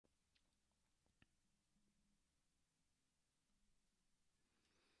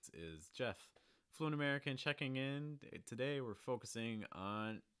is Jeff, Fluent American, checking in. Today we're focusing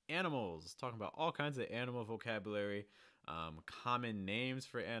on animals, talking about all kinds of animal vocabulary, common names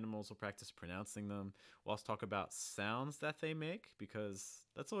for animals. We'll practice pronouncing them. We'll also talk about sounds that they make, because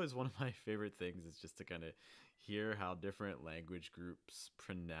that's always one of my favorite things, is just to kind of hear how different language groups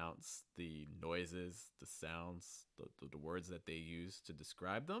pronounce the noises, the sounds, the words that they use to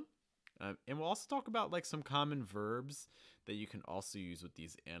describe them. And we'll also talk about like some common verbs that you can also use with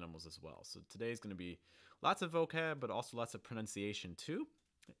these animals as well. So today is going to be lots of vocab, but also lots of pronunciation too.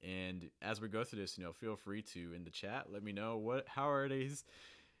 And as we go through this, feel free to in the chat let me know how are these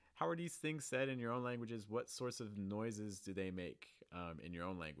things said in your own languages. What sorts of noises do they make in your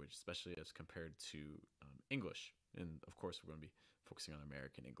own language, especially as compared to English? And of course, we're going to be focusing on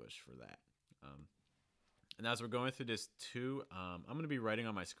American English for that. And as we're going through this too, I'm going to be writing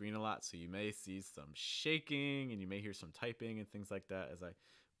on my screen a lot, so you may see some shaking and you may hear some typing and things like that as I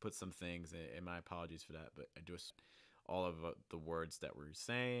put some things, and my apologies for that, but I do all of the words that we're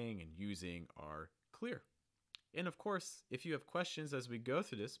saying and using are clear. And of course, if you have questions as we go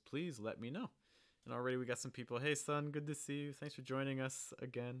through this, please let me know. And already we got some people. Hey, son, good to see you. Thanks for joining us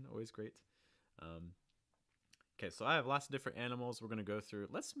again. Always great. Okay, so I have lots of different animals we're going to go through.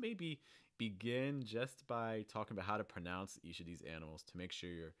 Let's maybe begin just by talking about how to pronounce each of these animals to make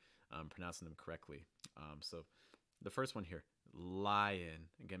sure you're pronouncing them correctly. So the first one here, lion.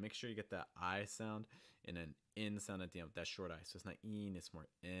 Again, make sure you get that I sound and an N sound at the end with that short I. So it's not in, it's more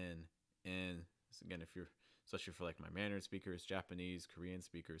N, N. So again, especially for like my Mandarin speakers, Japanese, Korean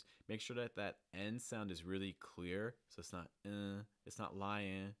speakers, make sure that that N sound is really clear. So it's not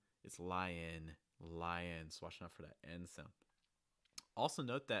lion, it's lion. Lion. So watch out for that N sound. Also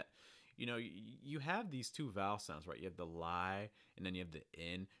note that you have these two vowel sounds, right? You have the lie and then you have the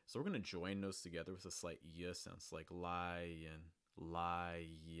N. So we're going to join those together with a slight Y sound. So like lion,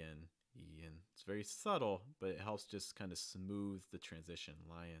 lion, yin. It's very subtle, but it helps just kind of smooth the transition.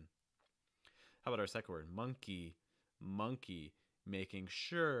 Lion. How about our second word? Monkey, monkey. Making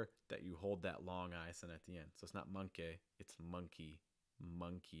sure that you hold that long I sound at the end. So it's not monkey, it's monkey,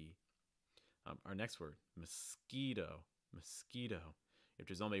 monkey. Our next word, mosquito, mosquito. If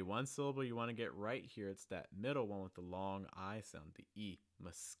there's only one syllable you want to get right here, it's that middle one with the long I sound, the E,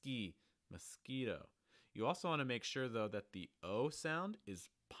 mosquito. You also want to make sure, though, that the O sound is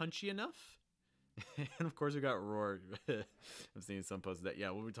punchy enough. And of course, we got roar. I'm seeing some posts that,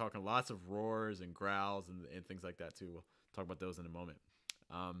 we'll be talking lots of roars and growls and things like that, too. We'll talk about those in a moment.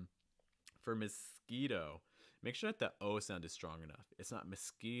 For mosquito, make sure that the O sound is strong enough. It's not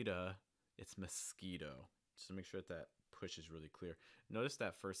mosquito. It's mosquito. Just to make sure that push is really clear. Notice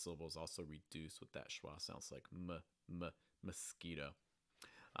that first syllable is also reduced with that schwa sound. It's like mosquito.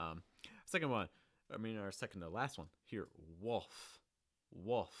 Second one, our second to last one here, wolf,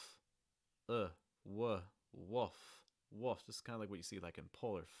 wolf, wolf, wolf. Just kind of like what you see like in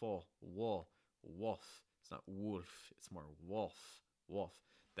polar, full, wool, wolf. It's not wolf, it's more wolf, wolf.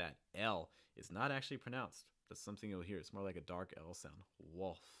 That L is not actually pronounced. That's something you'll hear. It's more like a dark L sound,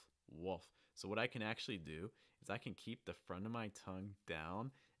 wolf. Wolf. So what I can actually do is I can keep the front of my tongue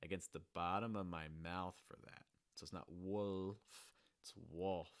down against the bottom of my mouth for that. So it's not wolf, it's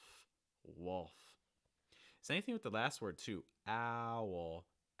wolf, wolf. Same thing with the last word too, owl,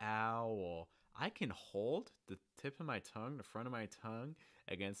 owl. I can hold the tip of my tongue, the front of my tongue,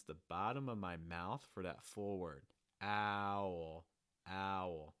 against the bottom of my mouth for that full word, owl,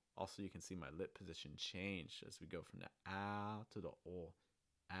 owl. Also, you can see my lip position change as we go from the ow to the o.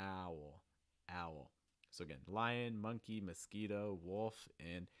 Owl, owl. So again, lion, monkey, mosquito, wolf,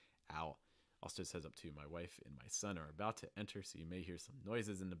 and owl. Also, just heads up too, my wife and my son are about to enter, so you may hear some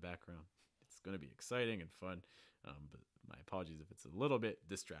noises in the background. It's going to be exciting and fun, but my apologies if it's a little bit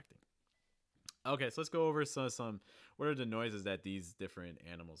distracting. Okay, so let's go over some what are the noises that these different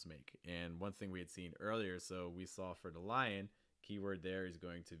animals make. And one thing we had seen earlier, so we saw for the lion, keyword there is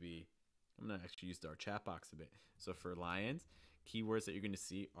going to be, I'm going to actually use our chat box a bit. So for lions, keywords that you're going to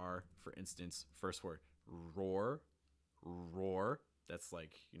see are, for instance, first word, roar, roar. That's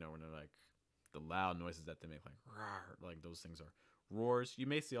like, when they're like the loud noises that they make, like roar, like those things are roars. You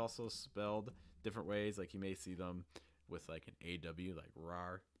may see also spelled different ways, like you may see them with like an AW, like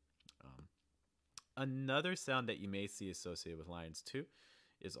roar. Another sound that you may see associated with lions too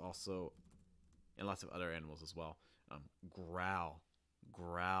is also, and lots of other animals as well, growl,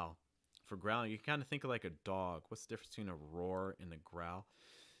 growl. For growling, you can kind of think of like a dog. What's the difference between a roar and a growl?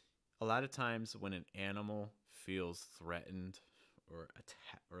 A lot of times when an animal feels threatened or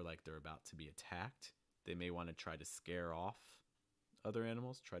like they're about to be attacked, they may want to try to scare off other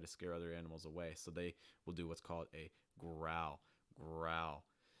animals, try to scare other animals away. So they will do what's called a growl, growl.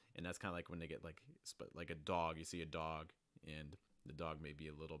 And that's kind of like when they get like a dog. You see a dog, and the dog may be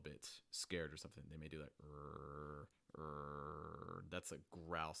a little bit scared or something. They may do like that's a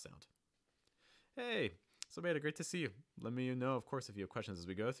growl sound. Hey, so beta, great to see you. Let me know, of course, if you have questions as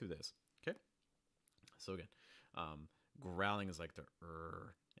we go through this. Okay. So again, growling is like the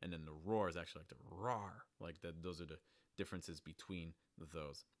and then the roar is actually like the roar. Like that. Those are the differences between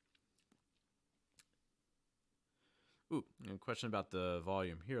those. Ooh, and a question about the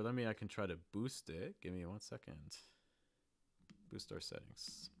volume. Here, I can try to boost it. Give me 1 second. Boost our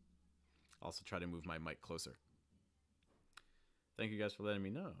settings. Also try to move my mic closer. Thank you guys for letting me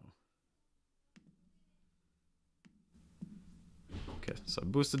know. Okay, so I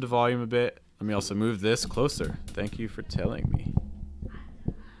boosted the volume a bit. Let me also move this closer. Thank you for telling me.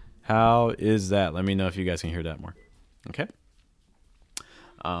 How is that? Let me know if you guys can hear that more. Okay.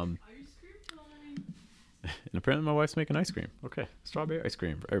 And apparently my wife's making ice cream. Okay, strawberry ice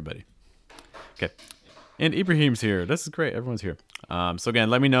cream for everybody. Okay, and Ibrahim's here. This is great. Everyone's here. So again,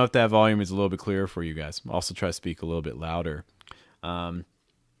 let me know if that volume is a little bit clearer for you guys. I'll also try to speak a little bit louder.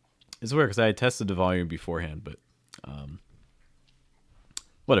 It's weird because I had tested the volume beforehand, but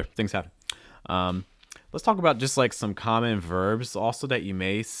whatever, things happen. Let's talk about just like some common verbs also that you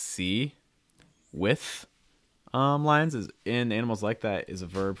may see with lions is in animals like that is a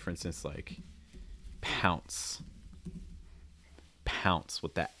verb, for instance, like pounce. Pounce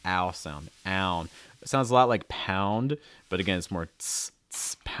with that ow sound. Ow. It sounds a lot like pound, but again, it's more tss,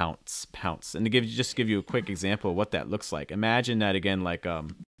 tss, pounce, pounce. And to give you a quick example of what that looks like. Imagine that again, like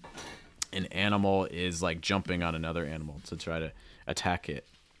an animal is like jumping on another animal to try to attack it.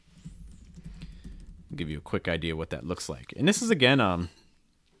 I'll give you a quick idea what that looks like. And this is again,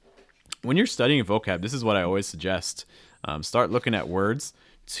 when you're studying vocab, this is what I always suggest. Start looking at words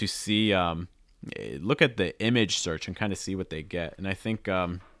to see. Look at the image search and kind of see what they get. And I think,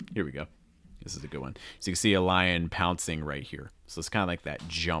 here we go. This is a good one. So you can see a lion pouncing right here. So it's kind of like that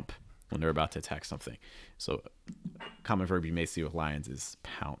jump when they're about to attack something. So common verb you may see with lions is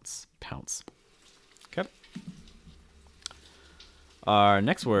pounce, pounce. Okay. Our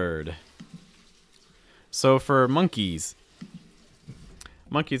next word. So for monkeys,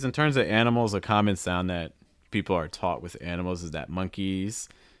 in terms of animals, a common sound that people are taught with animals is that monkeys,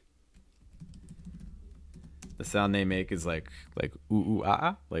 the sound they make is like ooh ooh ah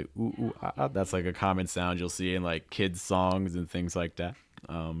ah, like ooh ooh ah ah. That's like a common sound you'll see in like kids songs and things like that.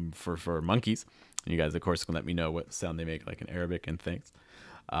 For monkeys, and you guys of course can let me know what sound they make like in Arabic and things.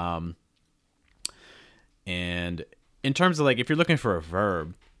 And in terms of like if you're looking for a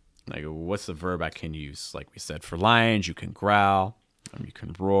verb, like what's the verb I can use? Like we said, for lions you can growl, you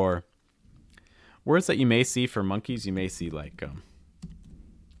can roar. Words that you may see for monkeys, you may see like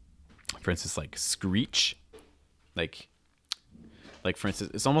for instance like screech. Like for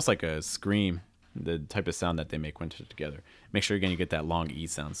instance, it's almost like a scream, the type of sound that they make when they're together. Make sure again you get that long E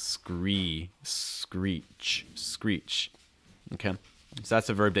sound. Screech, screech. Okay, so that's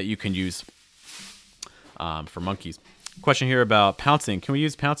a verb that you can use for monkeys. Question here about pouncing. Can we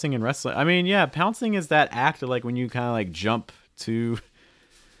use pouncing in wrestling? I mean, yeah, pouncing is that act of like when you kind of like jump to,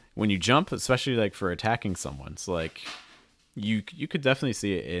 when you jump, especially like for attacking someone. So like you could definitely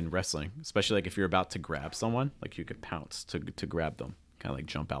see it in wrestling, especially like if you're about to grab someone, like you could pounce to grab them, kind of like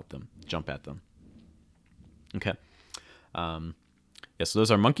jump at them. Okay. Yeah, so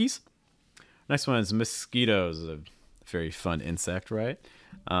those are monkeys. Next one is mosquitoes. A very fun insect, right?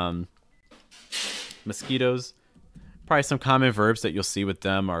 Mosquitoes. Probably some common verbs that you'll see with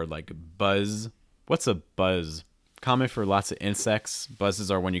them are like buzz. What's a buzz? Common for lots of insects. Buzzes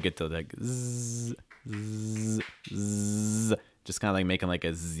are when you get to like zzz, zzz, zzz, just kind of like making like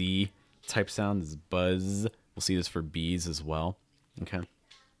a Z type sound. Is buzz. We'll see this for bees as well. Okay.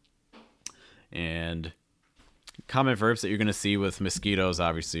 And common verbs that you're going to see with mosquitoes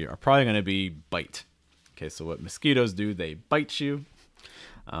obviously are probably going to be bite. Okay, so what mosquitoes do, they bite you.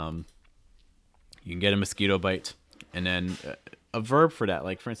 You can get a mosquito bite. And then a verb for that,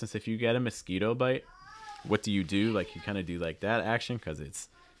 like for instance, if you get a mosquito bite, what do? Like you kind of do like that action because it's,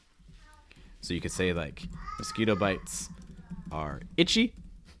 so you could say like mosquito bites are itchy,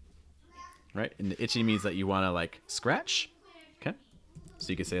 right? And the itchy means that you want to like scratch. Okay. So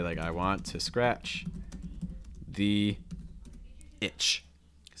you could say like, I want to scratch the itch.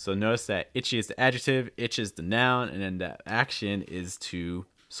 So notice that itchy is the adjective, itch is the noun, and then that action is to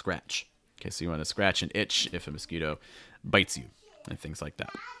scratch. Okay, so you want to scratch and itch if a mosquito bites you and things like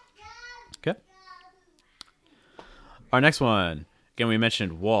that. Okay. Our next one, again, we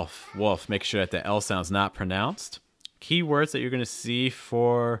mentioned wolf. Wolf, make sure that the L sound's not pronounced. Key words that you're going to see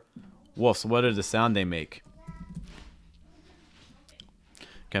for wolves. What are the sound they make?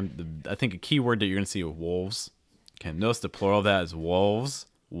 Okay, I think a key word that you're going to see is wolves. Okay, notice the plural of that is wolves.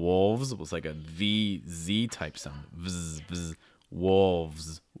 Wolves was like a VZ type sound. Vzz, vzz.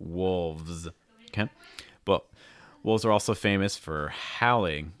 Wolves, wolves. Okay, but wolves are also famous for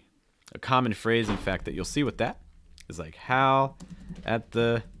howling. A common phrase, in fact, that you'll see with that is like howl at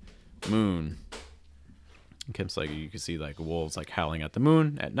the moon. Okay, so like you can see like wolves like howling at the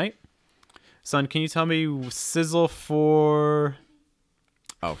moon at night. Son, can you tell me sizzle for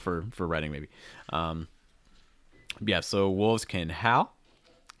for writing maybe? Yeah, so wolves can howl.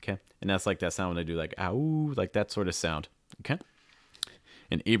 Okay, and that's like that sound when they do like ow, like that sort of sound. Okay,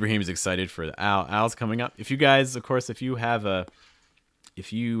 and Ibrahim is excited for the owl. Owl's coming up. If you guys, of course, if you have an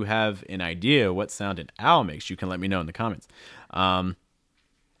idea what sound an owl makes, you can let me know in the comments.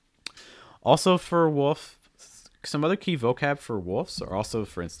 Also for wolf, some other key vocab for wolves are also,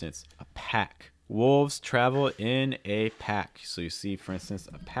 for instance, a pack. Wolves travel in a pack. So you see, for instance,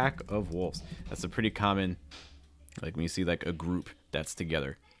 a pack of wolves. That's a pretty common, like when you see like a group that's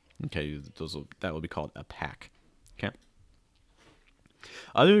together. Okay, that will be called a pack. Okay.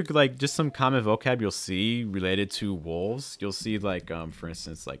 Other like just some common vocab you'll see related to wolves. You'll see like for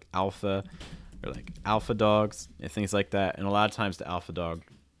instance like alpha or like alpha dogs and things like that. And a lot of times the alpha dog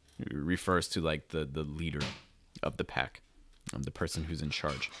refers to like the leader of the pack, the person who's in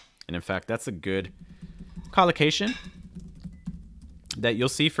charge. And in fact, that's a good collocation that you'll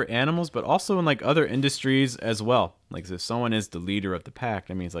see for animals, but also in like other industries as well. Like if someone is the leader of the pack,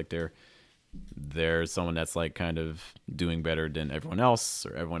 that means like they're someone that's like kind of doing better than everyone else,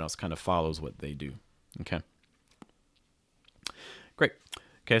 or everyone else kind of follows what they do. Okay. Great.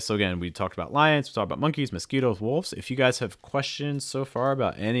 Okay, so again, we talked about lions, we talked about monkeys, mosquitoes, wolves. If you guys have questions so far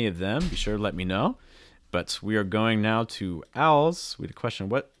about any of them, be sure to let me know. But we are going now to owls. We had a question,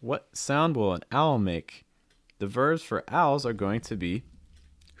 what sound will an owl make? The verbs for owls are going to be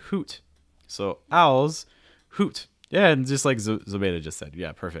hoot. So owls hoot. Yeah, and just like Zobeda just said.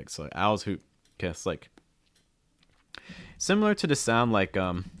 Yeah, perfect. So owls hoot. Okay, it's like similar to the sound like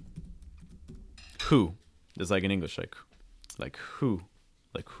who. It's like in English, like who.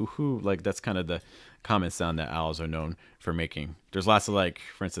 Like hoo, like that's kind of the common sound that owls are known for making. There's lots of like,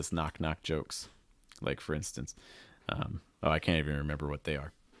 for instance, knock jokes. Like for instance, I can't even remember what they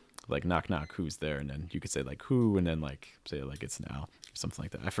are. Like knock, who's there? And then you could say like who, and then like say like it's an owl or something like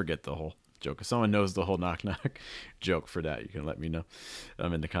that. I forget the whole joke. If someone knows the whole knock joke for that, you can let me know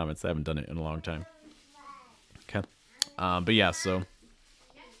in the comments. I haven't done it in a long time. Okay, but yeah, so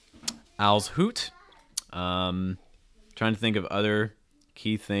owls hoot. Trying to think of other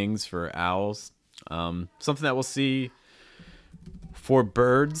key things for owls. Something that we'll see for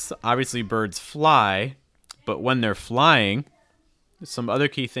birds. Obviously birds fly, but when they're flying, some other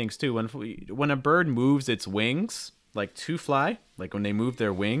key things too. When a bird moves its wings, like to fly, like when they move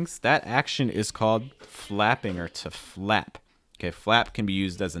their wings, that action is called flapping or to flap. Okay, flap can be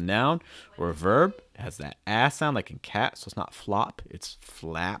used as a noun or a verb. It has that ass sound like in cat, so it's not flop, it's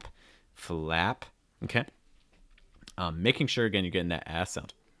flap, flap. Okay. Making sure again you're getting that ass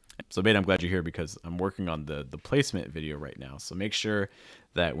sound. So Beta, I'm glad you're here because I'm working on the placement video right now. So make sure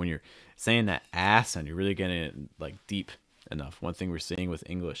that when you're saying that ass sound, you're really getting it like deep enough. One thing we're seeing with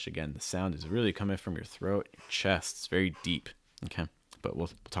English, again, the sound is really coming from your throat, your chest. It's very deep. Okay, but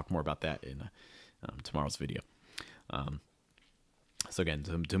we'll talk more about that in tomorrow's video. So again,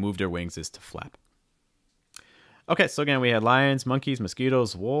 to move their wings is to flap. Okay, so again, we had lions, monkeys,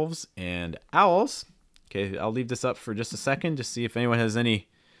 mosquitoes, wolves, and owls. Okay, I'll leave this up for just a second to see if anyone has any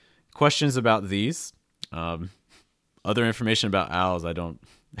questions about these. Other information about owls, I don't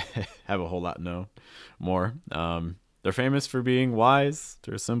have a whole lot more. They're famous for being wise.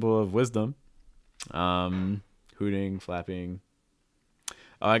 They're a symbol of wisdom. Hooting, flapping.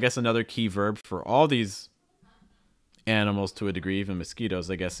 I guess another key verb for all these animals to a degree, even mosquitoes,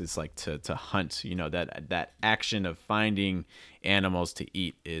 I guess it's like to hunt. You know, that action of finding animals to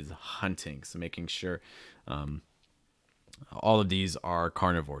eat is hunting. So making sure all of these are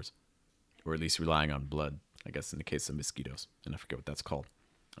carnivores, or at least relying on blood, I guess in the case of mosquitoes, and I forget what that's called.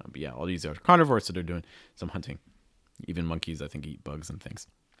 But yeah, all these are carnivores, so they're doing some hunting. Even monkeys, I think, eat bugs and things.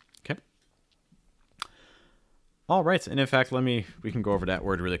 Okay. All right, and in fact, we can go over that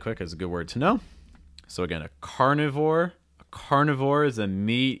word really quick. It's a good word to know. So again, a carnivore. A carnivore is a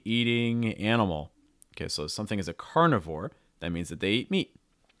meat-eating animal. Okay, so if something is a carnivore, that means that they eat meat.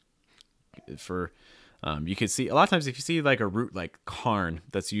 You can see a lot of times if you see like a root like carn,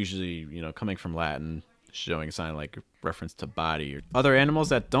 that's usually coming from Latin, showing a sign like reference to body. Or other animals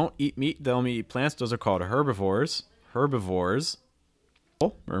that don't eat meat, they only eat plants. Those are called herbivores. Herbivores,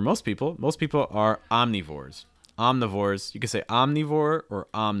 or most people are omnivores. omnivores. You can say omnivore or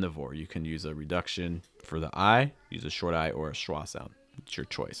omnivore. You can use a reduction for the I, use a short I or a schwa sound. It's your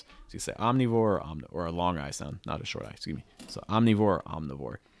choice. So you say omnivore or a long I sound, not a short I, excuse me. So omnivore or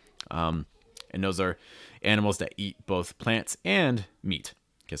omnivore. And those are animals that eat both plants and meat.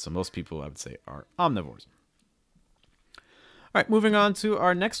 Okay, so most people, I would say, are omnivores. All right, moving on to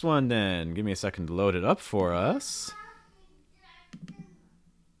our next one then. Give me a second to load it up for us.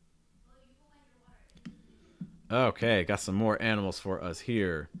 Okay, got some more animals for us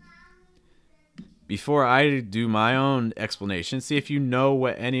here. Before I do my own explanation, see if you know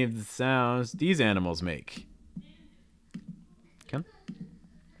what any of the sounds these animals make. Okay.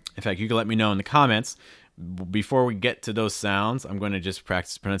 In fact, you can let me know in the comments. Before we get to those sounds, I'm going to just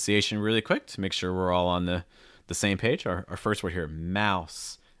practice pronunciation really quick to make sure we're all on the same page. Our first word here,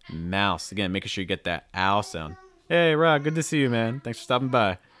 mouse. Mouse. Again, making sure you get that ow sound. Hey, Rod, good to see you, man. Thanks for stopping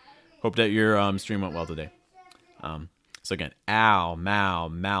by. Hope that your stream went well today. So again, ow, mow,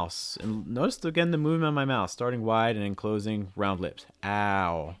 mouse. And notice again the movement of my mouth, starting wide and then closing round lips.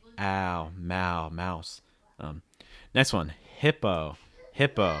 Ow, ow, mow, mouse. Next one, hippo,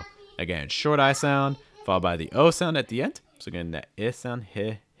 hippo. Again, short I sound, followed by the O sound at the end. So again, that I sound,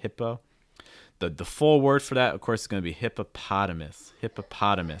 hippo. The full word for that, of course, is going to be hippopotamus,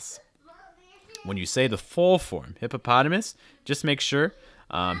 hippopotamus. When you say the full form, hippopotamus, just make sure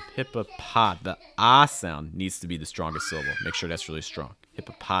the ah sound needs to be the strongest syllable. Make sure that's really strong.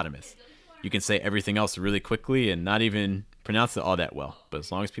 Hippopotamus. You can say everything else really quickly and not even pronounce it all that well. But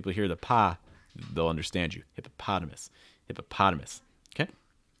as long as people hear the pa, they'll understand you. Hippopotamus. Hippopotamus. Okay?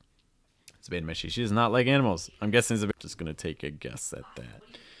 She does not like animals. I'm guessing it's just going to take a guess at that.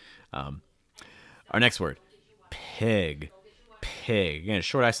 Our next word, pig. Pig. Again,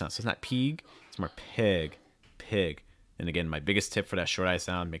 short I sound. So it's not pig. It's more pig. Pig. And again, my biggest tip for that short I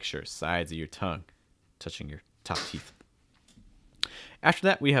sound, make sure sides of your tongue touching your top teeth. After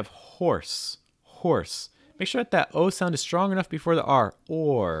that, we have horse. Horse. Make sure that O sound is strong enough before the R.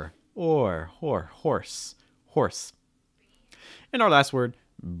 Horse. Horse. And our last word,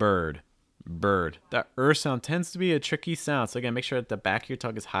 bird. Bird. That sound tends to be a tricky sound. So again, make sure that the back of your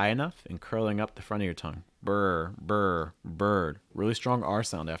tongue is high enough and curling up the front of your tongue. Bird. Really strong R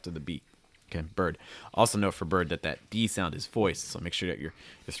sound after the B. Okay, bird. Also note for bird that D sound is voiced. So make sure that your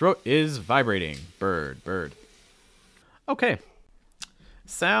throat is vibrating. Bird. Okay.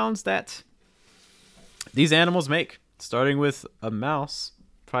 Sounds that these animals make. Starting with a mouse.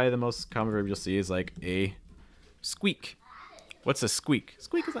 Probably the most common verb you'll see is like a squeak. What's a squeak?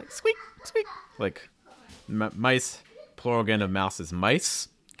 Squeak is like squeak, squeak. Like mice, plural again of mouse is mice.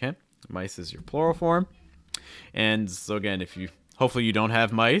 Okay, mice is your plural form. And so again, hopefully you don't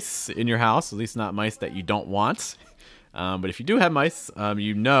have mice in your house, at least not mice that you don't want. But if you do have mice,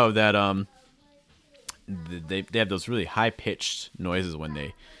 you know that they have those really high pitched noises when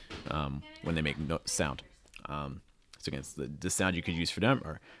they make sound. So again, the sound you could use for them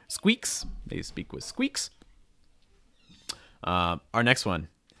are squeaks. They speak with squeaks. Our next one,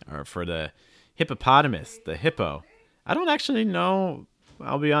 for the hippopotamus, the hippo. I don't actually know.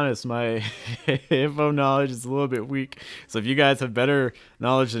 I'll be honest, my hippo knowledge is a little bit weak. So if you guys have better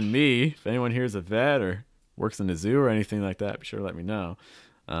knowledge than me, if anyone here is a vet or works in a zoo or anything like that, be sure to let me know.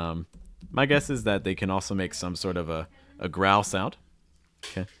 My guess is that they can also make some sort of a growl sound.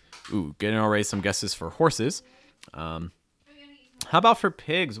 Okay. Ooh, getting already some guesses for horses. How about for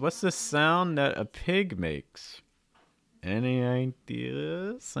pigs? What's the sound that a pig makes? Any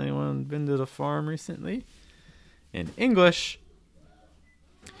ideas? Anyone been to the farm recently? In English,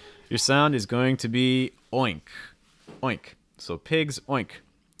 your sound is going to be oink. Oink. So pigs, oink.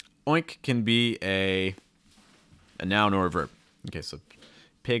 Oink can be a noun or a verb. Okay, so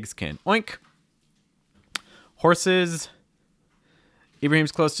pigs can oink. Horses,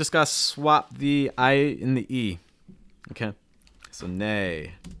 Ibrahim's close, just got to swap the I and the E. Okay, so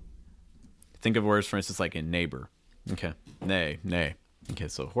neigh. Think of words, for instance, like in neighbor. Okay, neigh. Okay,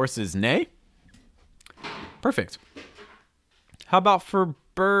 so horses neigh. Perfect. How about for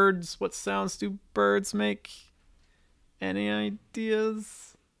birds? What sounds do birds make? Any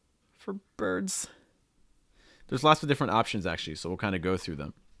ideas for birds? There's lots of different options actually, so we'll kind of go through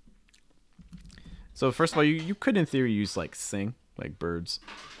them. So first of all, you could in theory use like sing, like birds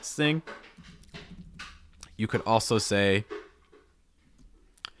sing. You could also say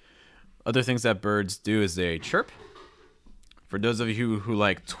other things that birds do is they chirp. For those of you who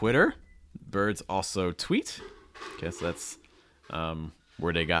like Twitter, birds also tweet. Okay, so that's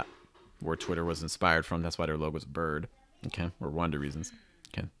where Twitter was inspired from. That's why their logo is a bird. Okay, or one of the reasons.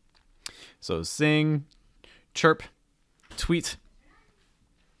 Okay, so sing, chirp, tweet.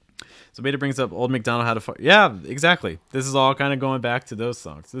 So Beta brings up Old MacDonald Had a Farm. Yeah, exactly. This is all kind of going back to those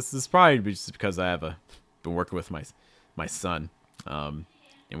songs. This is probably just because I have been working with my son, and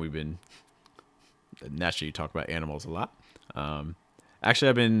we've been naturally talk about animals a lot.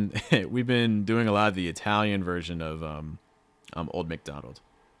 Actually, we've been doing a lot of the Italian version of Old MacDonald.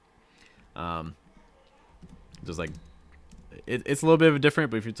 Just like it's a little bit of a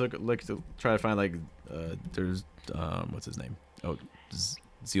different, but if you look to try to find like there's what's his name? Oh,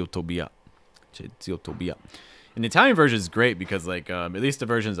 Zio Tobia. And the Italian version is great because like at least the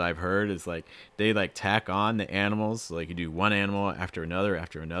versions I've heard is like they like tack on the animals, like you do one animal after another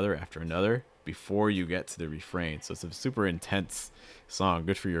after another after another before you get to the refrain. So it's a super intense song,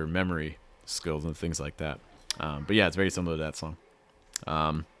 good for your memory skills and things like that. But yeah, it's very similar to that song.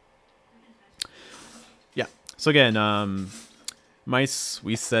 Yeah. So again, mice,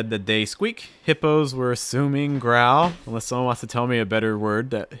 we said that they squeak. Hippos, we're assuming growl, unless someone wants to tell me a better word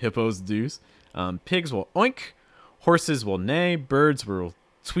that hippos do. Pigs will oink. Horses will neigh. Birds will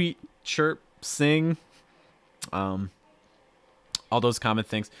tweet, chirp, sing. All those common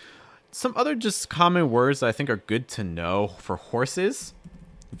things. Some other just common words that I think are good to know for horses.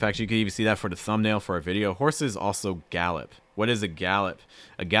 In fact, you can even see that for the thumbnail for our video. Horses also gallop. What is a gallop?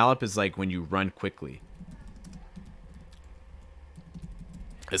 A gallop is like when you run quickly.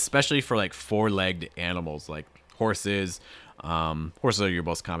 Especially for like four-legged animals like horses. Horses are your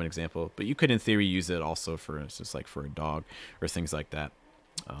most common example, but you could in theory use it also for instance like for a dog or things like that,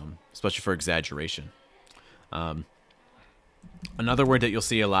 especially for exaggeration. Another word that you'll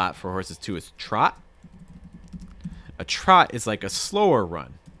see a lot for horses too is trot. A trot is like a slower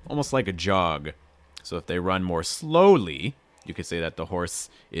run, almost like a jog. So if they run more slowly, you could say that the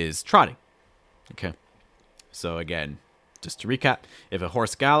horse is trotting. Okay, so again, just to recap, if a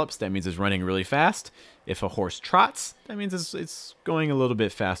horse gallops, that means it's running really fast. If a horse trots, that means it's going a little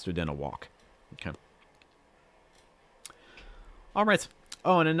bit faster than a walk. Okay. All right.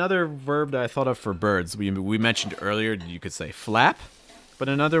 Oh, and another verb that I thought of for birds, we mentioned earlier, you could say flap, but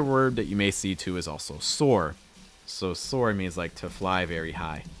another word that you may see too is also soar. So soar means like to fly very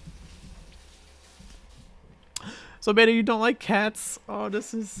high. So Beta, you don't like cats? Oh,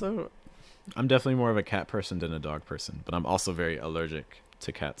 this is so... I'm definitely more of a cat person than a dog person, but I'm also very allergic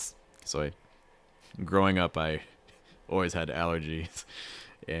to cats. So growing up, I always had allergies,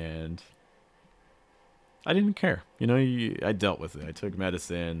 and I didn't care. You know, I dealt with it. I took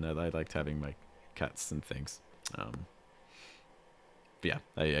medicine. I liked having my cats and things. But yeah,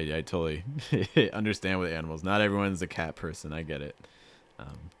 I totally understand with animals. Not everyone's a cat person. I get it.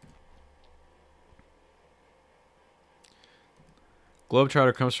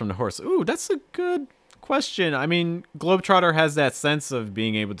 Globetrotter comes from the horse. Ooh, that's a good question. I mean, Globetrotter has that sense of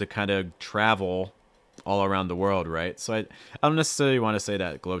being able to kind of travel all around the world, right? So I don't necessarily want to say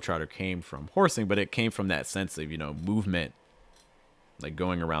that Globetrotter came from horsing, but it came from that sense of, you know, movement, like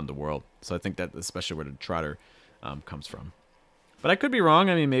going around the world. So I think that especially where the trotter comes from. But I could be wrong.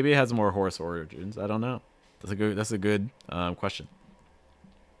 I mean, maybe it has more horse origins. I don't know. That's a good question.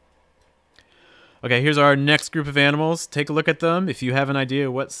 Okay, here's our next group of animals. Take a look at them. If you have an idea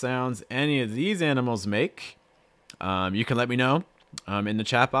what sounds any of these animals make, you can let me know in the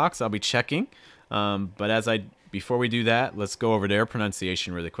chat box. I'll be checking. But before we do that, let's go over their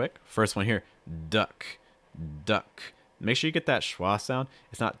pronunciation really quick. First one here, duck, duck. Make sure you get that schwa sound.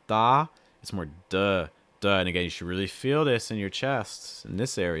 It's not da, it's more duh, duh. And again, you should really feel this in your chest, in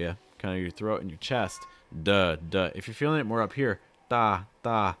this area, kind of your throat and your chest. Duh, duh. If you're feeling it more up here, da,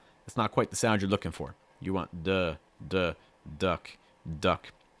 da. It's not quite the sound you're looking for. You want duh, duh, duck, duck.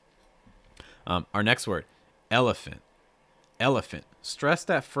 Our next word, elephant, elephant. Stress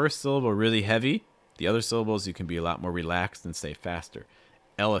that first syllable really heavy. The other syllables you can be a lot more relaxed and say faster.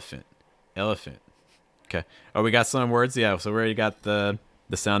 Elephant, elephant. Okay. Oh, we got some words. Yeah. So we already got the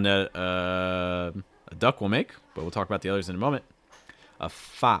sound that a duck will make, but we'll talk about the others in a moment. A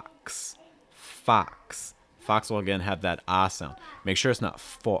fox, fox. Fox will again have that ah sound. Make sure it's not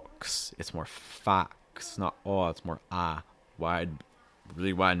fox. It's more fox. It's not oh. It's more ah. Wide,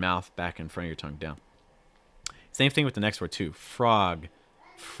 really wide mouth back in front of your tongue down. Same thing with the next word too. Frog,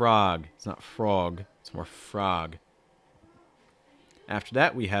 frog. It's not frog. It's more frog. After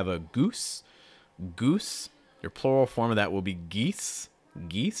that we have a goose, goose. Your plural form of that will be geese,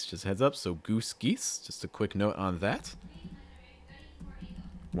 geese. Just heads up. So goose, geese. Just a quick note on that.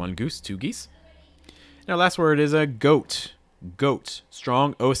 One goose, two geese. Now, last word is a goat. Goat.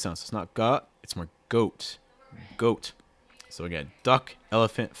 Strong O sound. So it's not gut. It's more goat. Goat. So again, duck,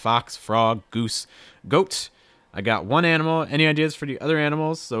 elephant, fox, frog, goose, goat. I got one animal. Any ideas for the other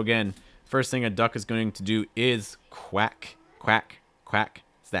animals? So again, first thing a duck is going to do is quack, quack, quack.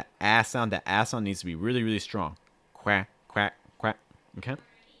 that ah sound. That ah sound needs to be really, really strong. Quack, quack, quack. Okay?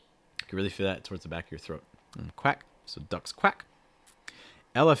 You can really feel that towards the back of your throat. Quack. So ducks quack.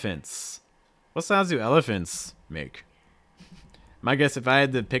 Elephants. What sounds do elephants make? My guess, if I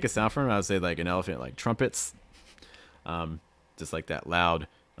had to pick a sound for them, I would say like an elephant, like trumpets. Just like that loud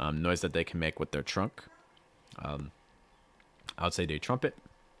noise that they can make with their trunk. I would say they trumpet.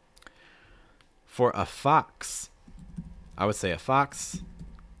 For a fox, I would say a fox.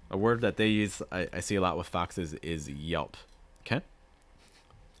 A word that they use, I see a lot with foxes, is yelp. Okay?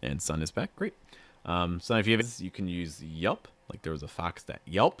 And Sun is back. Great. So if you have, you can use yelp. Like there was a fox that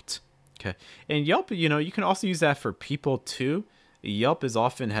yelped. Okay. And yelp, you know, you can also use that for people too. Yelp is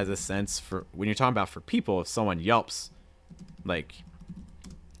often has a sense for when you're talking about for people, if someone yelps, like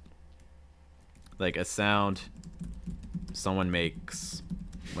a sound someone makes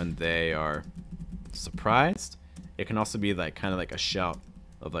when they are surprised. It can also be like kind of like a shout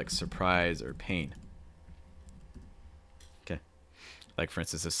of like surprise or pain. Okay. Like for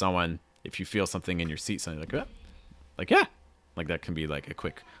instance, if you feel something in your seat, something like yeah, like that can be like a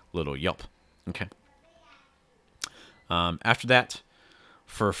quick little yelp. Okay. After that,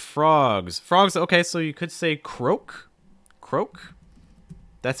 for frogs, okay, so you could say croak.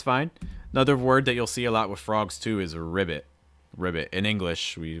 That's fine. Another word that you'll see a lot with frogs too is ribbit. In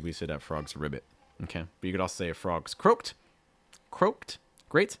English, we say that frog's ribbit. Okay, but you could also say a frog's croaked.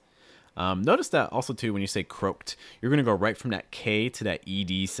 Great. Notice that also too when you say croaked, you're gonna go right from that K to that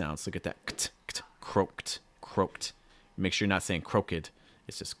ed sound. So look at that croaked. Make sure you're not saying croaked.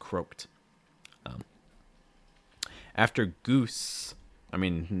 It's just croaked. After goose,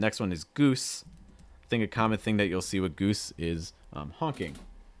 next one is goose. I think a common thing that you'll see with goose is honking.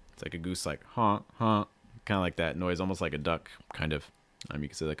 It's like a goose, like honk, honk, kind of like that noise, almost like a duck, kind of. You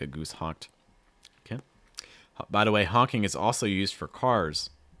can say like a goose honked. Okay. By the way, honking is also used for cars.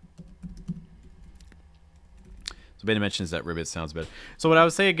 So Beta mentions that ribbit sounds better. So what I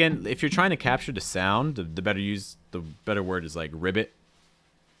would say again, if you're trying to capture the sound, the better word is like ribbit.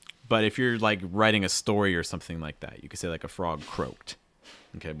 But if you're like writing a story or something like that, you could say like a frog croaked.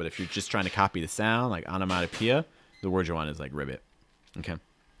 Okay, but if you're just trying to copy the sound, like onomatopoeia, the word you want is like ribbit. Okay.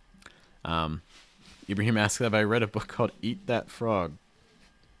 Ibrahim asks, have I read a book called Eat That Frog?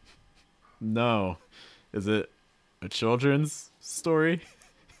 No. Is it a children's story?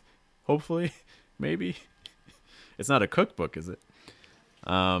 Hopefully. Maybe. It's not a cookbook, is it?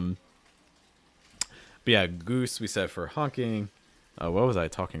 But yeah, goose we said for honking. What was I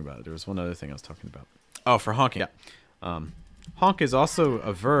talking about? There was one other thing I was talking about. Oh, for honking. Yeah. Honk is also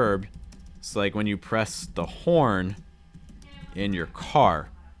a verb. It's like when you press the horn in your car.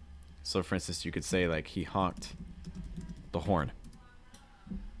 So for instance, you could say like he honked the horn.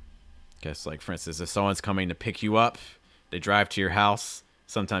 Okay, so like for instance, if someone's coming to pick you up, they drive to your house.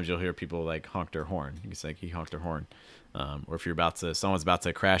 Sometimes you'll hear people like honk their horn. You can say like, he honked their horn. Or if someone's about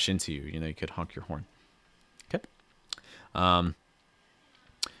to crash into you, you could honk your horn. Okay.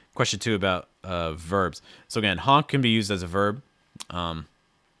 Question 2 about verbs. So again, honk can be used as a verb.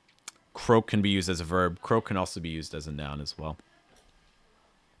 Croak can be used as a verb. Croak can also be used as a noun as well.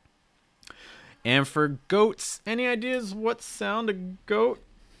 And for goats, any ideas what sound a goat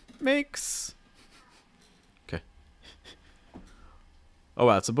makes? Okay. Oh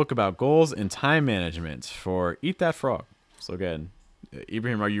wow, it's a book about goals and time management for Eat That Frog. So again,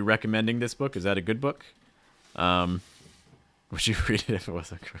 Ibrahim, are you recommending this book? Is that a good book? Would you read it if it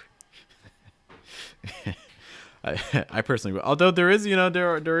wasn't correct? I personally would. Although there is,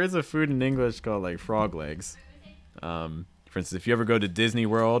 there is a food in English called like frog legs. For instance, if you ever go to Disney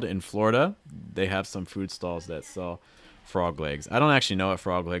World in Florida, they have some food stalls that sell frog legs. I don't actually know what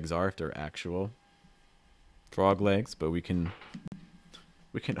frog legs are, if they're actual frog legs, but we can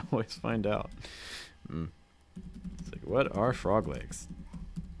always find out. It's like, what are frog legs?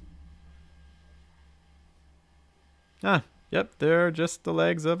 Yep, they're just the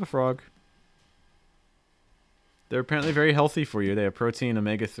legs of a frog. They're apparently very healthy for you. They have protein,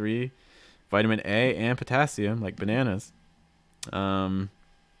 omega-3, vitamin A, and potassium, like bananas. So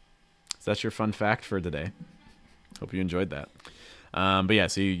that's your fun fact for today. Hope you enjoyed that. But yeah,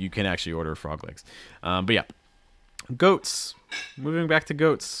 so you can actually order frog legs. But yeah, goats. Moving back to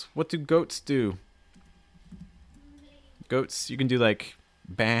goats. What do goats do? Goats, you can do like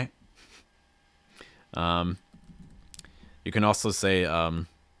bah. You can also say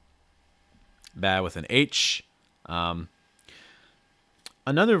bah with an H.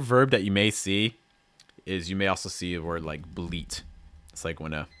 Another verb that you may see is you may also see a word like bleat. It's like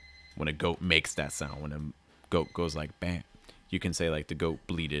when a goat makes that sound. When a goat goes like bam, you can say like the goat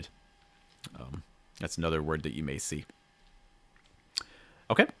bleated. That's another word that you may see.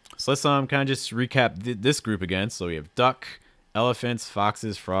 Okay, so let's kind of just recap this group again. So we have duck, elephants,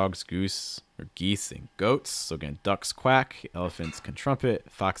 foxes, frogs, goose or geese, and goats. So again, ducks quack, elephants can trumpet,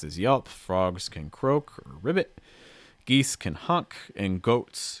 foxes yelp, frogs can croak or ribbit, geese can honk, and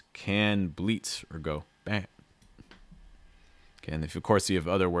goats can bleat or go bang. Okay, and if of course you have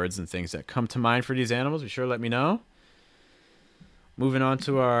other words and things that come to mind for these animals, be sure to let me know. Moving on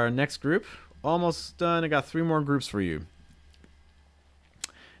to our next group. Almost done. I got 3 more groups for you.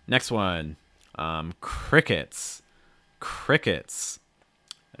 Next one, crickets. Crickets.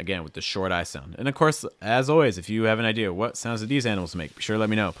 Again, with the short I sound. And of course, as always, if you have an idea what sounds do these animals make, be sure to let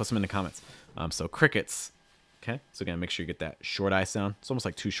me know. Post them in the comments. So crickets. Okay, so again, make sure you get that short I sound. It's almost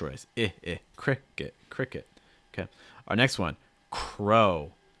like 2 short I's. Cricket, cricket. Okay, our next one,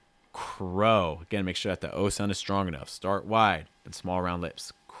 crow. Crow. Again, make sure that the O sound is strong enough. Start wide and small round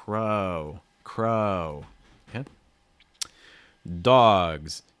lips. Crow. Crow. Okay.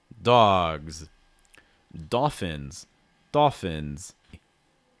 Dogs. Dogs. Dolphins. Dolphins.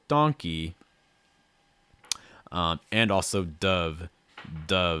 Donkey. And also dove.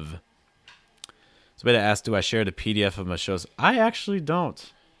 Dove. Somebody asked, do I share the PDF of my shows? I actually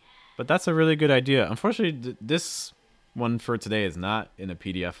don't. But that's a really good idea. Unfortunately, this one for today is not in a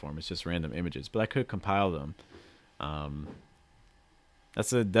PDF form. It's just random images. But I could compile them.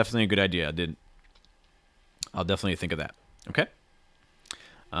 That's definitely a good idea. I'll definitely think of that. Okay.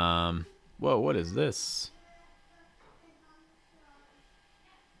 Whoa, what is this?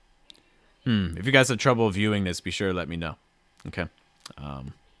 If you guys have trouble viewing this, be sure to let me know. Okay.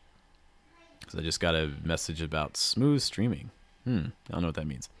 Because I just got a message about smooth streaming. I don't know what that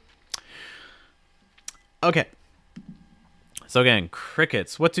means. Okay. So again,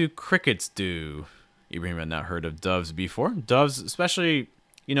 crickets. What do crickets do? Ibrahim had not heard of doves before. Doves, especially,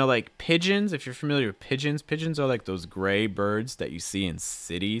 you know, like pigeons. If you're familiar with pigeons, pigeons are like those gray birds that you see in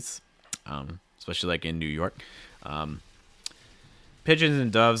cities, especially like in New York. Pigeons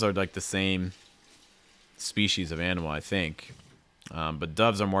and doves are like the same species of animal, I think. But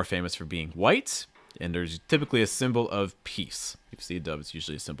doves are more famous for being white, and there's typically a symbol of peace. If you see a dove, it's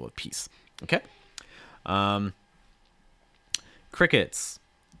usually a symbol of peace. Okay. Crickets.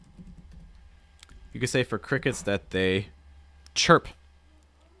 You could say for crickets that they chirp.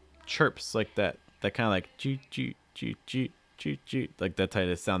 Chirps like that. That kind of like choo choo choo choo choo choo. Like that type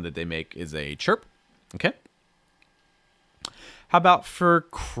of sound that they make is a chirp. Okay. How about for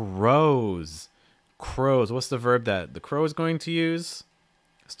crows? Crows. What's the verb that the crow is going to use?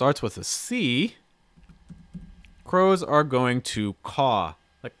 Starts with a C. Crows are going to caw.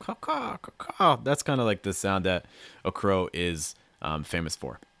 Like caw, caw, caw, caw. That's kind of like the sound that a crow is famous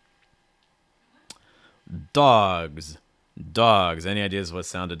for. Dogs. Dogs. Any ideas what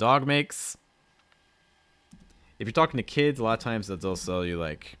sound a dog makes? If you're talking to kids, a lot of times they'll tell you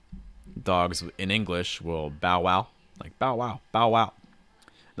like dogs in English will bow wow. Like bow wow, bow wow.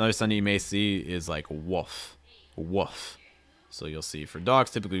 Another sound you may see is like woof. Woof. So you'll see for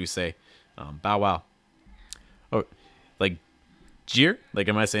dogs, typically we say bow wow. Oh, like jeer? Like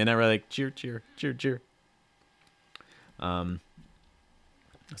am I saying that right? Like cheer, cheer, cheer, cheer.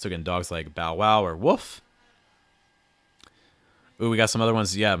 So again, dogs like bow wow or woof. Ooh, we got some other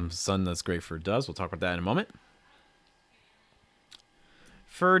ones. Yeah, son, that's great for doves. We'll talk about that in a moment.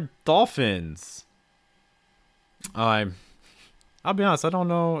 For dolphins, I'll be honest, I don't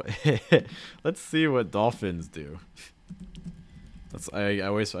know. Let's see what dolphins do.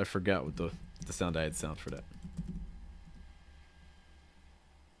 I forgot what the sound I had sound for that.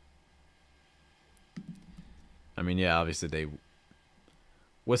 I mean, yeah, obviously they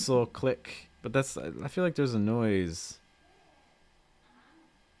whistle, click, but I feel like there's a noise.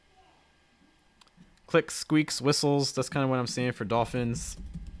 Clicks, squeaks, whistles. That's kind of what I'm seeing for dolphins.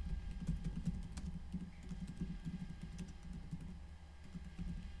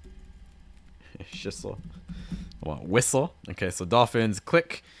 Shistle. Well, whistle. Okay, so dolphins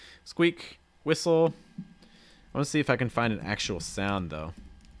click, squeak, whistle. I want to see if I can find an actual sound though.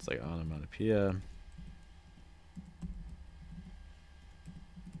 It's like onomatopoeia.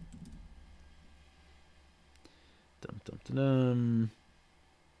 Dum dum dum dum.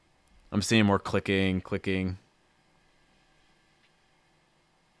 I'm seeing more clicking, clicking.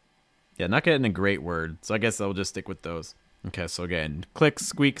 Yeah, not getting a great word, so I guess I'll just stick with those. Okay, so again, clicks,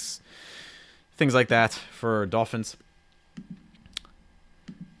 squeaks, things like that for dolphins.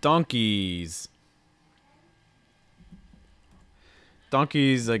 Donkeys.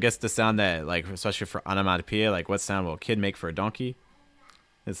 Donkeys, I guess the sound that, like, especially for onomatopoeia, like what sound will a kid make for a donkey?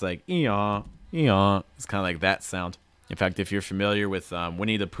 It's like, ee-yaw, ee-yaw. It's kind of like that sound. In fact, if you're familiar with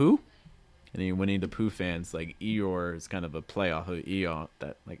Winnie the Pooh, Any Winnie the Pooh fans, like Eeyore is kind of a play off of Eeyore,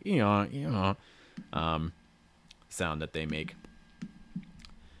 that like Eeyore, Eeyore, sound that they make.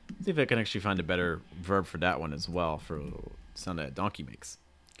 See if I can actually find a better verb for that one as well, for the sound that a donkey makes.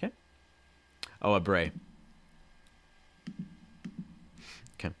 Okay. Oh, a bray.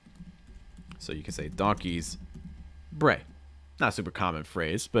 Okay. So you can say donkeys bray. Not a super common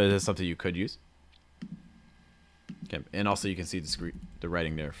phrase, but it's something you could use. Okay. And also you can see the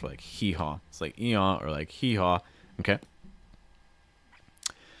writing there for like hee-haw. It's like eon or like hee-haw. Okay.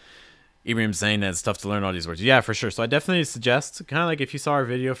 Ibrahim saying that it's tough to learn all these words. Yeah, for sure. So I definitely suggest, kind of like if you saw our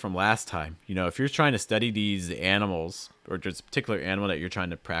video from last time, you know, if you're trying to study these animals or just a particular animal that you're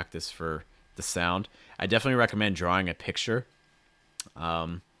trying to practice for the sound, I definitely recommend drawing a picture.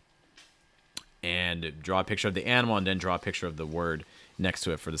 And draw a picture of the animal and then draw a picture of the word next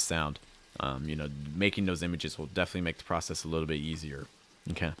to it for the sound. You know, making those images will definitely make the process a little bit easier.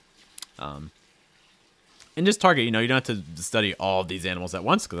 Okay. And just target, you know, you don't have to study all of these animals at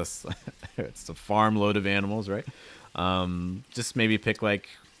once because it's a farm load of animals, right? Just maybe pick like,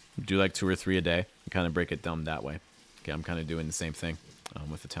 do like 2 or 3 a day and kind of break it down that way. Okay, I'm kind of doing the same thing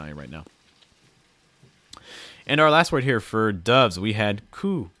with Italian right now. And our last word here for doves, we had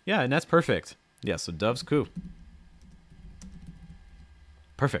coo. Yeah, and that's perfect. Yeah, so doves coo.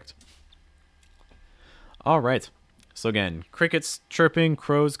 Perfect. All right. So again, crickets chirping,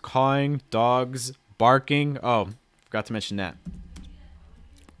 crows cawing, dogs barking. Oh, forgot to mention that.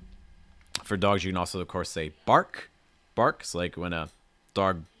 For dogs, you can also, of course, say bark. Bark is like when a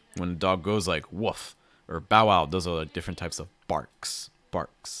dog goes like woof or bow wow. Those are like different types of barks.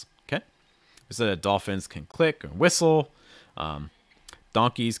 Barks. Okay. We said that dolphins can click or whistle.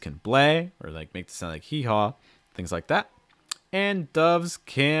 Donkeys can blay or like make the sound like hee-haw. Things like that. And doves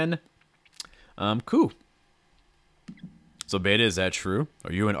can coo. So Beta, is that true?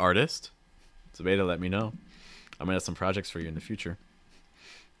 Are you an artist? So Beta, let me know. I'm gonna have some projects for you in the future.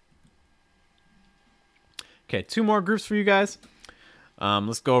 Okay, 2 more groups for you guys.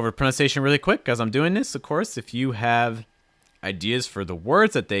 Let's go over pronunciation really quick as I'm doing this. Of course, if you have ideas for the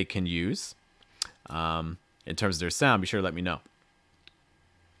words that they can use in terms of their sound, be sure to let me know.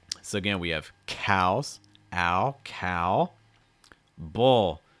 So again, we have cows, ow, cow,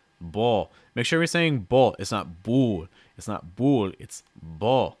 bull, bull. Make sure we're saying bull. It's not bull. It's not bull. It's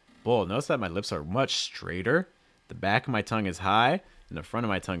bull. Bull. Notice that my lips are much straighter. The back of my tongue is high and the front of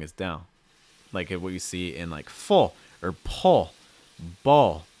my tongue is down. Like what you see in like full or pull.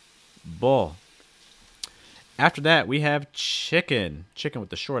 Bull. Bull. After that, we have chicken. Chicken with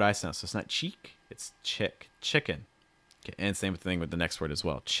the short I sound. So it's not cheek. It's chick. Chicken. Okay, and same thing with the next word as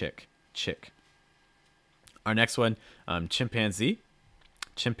well. Chick. Chick. Our next one, chimpanzee.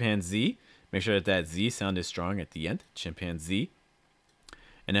 Chimpanzee. Make sure that that Z sound is strong at the end. Chimpanzee.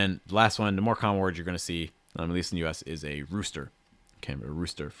 And then the last one, the more common word you're going to see, at least in the U.S., is a rooster. Okay, a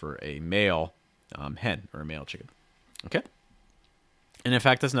rooster for a male hen or a male chicken. Okay. And in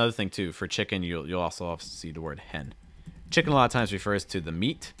fact, that's another thing too. For chicken, you'll also see the word hen. Chicken a lot of times refers to the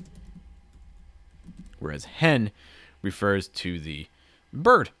meat, whereas hen refers to the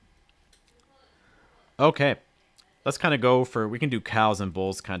bird. Okay. Let's kind of go for, we can do cows and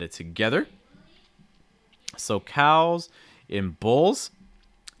bulls kind of together. So cows and bulls,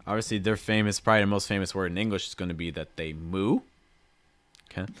 obviously they're famous, probably the most famous word in English is going to be that they moo.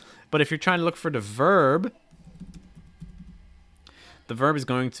 Okay. But if you're trying to look for the verb is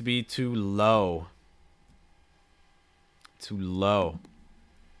going to be to low. To low.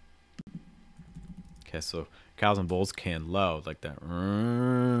 Okay, so cows and bulls can low, like that.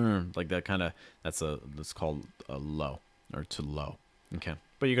 Like that kind of, that's called a low or to low. Okay.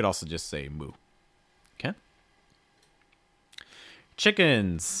 But you could also just say moo. Okay.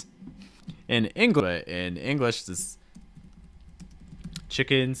 Chickens. In English, this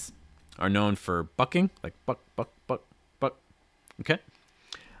chickens are known for bucking, like buck, buck, buck, buck. Okay.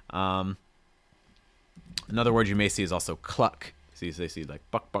 Another word you may see is also cluck. See, they see like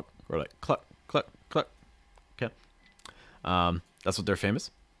buck, buck, or like cluck, cluck, cluck. Okay. That's what they're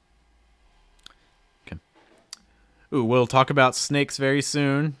famous. Okay. Ooh, we'll talk about snakes very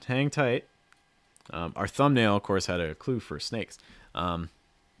soon. Hang tight. Our thumbnail, of course, had a clue for snakes.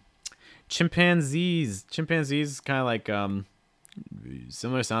 Chimpanzees. Chimpanzees kind of like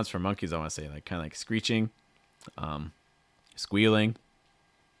similar sounds for monkeys, I want to say. Like kind of like screeching, squealing.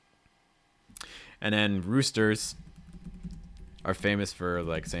 And then roosters are famous for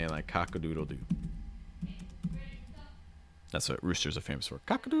like saying like cock-a-doodle-doo. That's what roosters are famous for.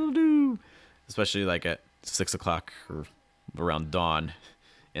 Cock-a-doodle-doo. Especially like at 6 o'clock or around dawn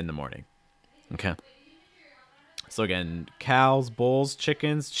in the morning. Okay. So again, cows, bulls,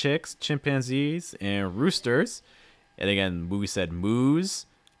 chickens, chicks, chimpanzees, and roosters. And again, we said moos,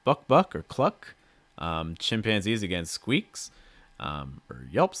 buck buck or cluck. Chimpanzees again squeaks, or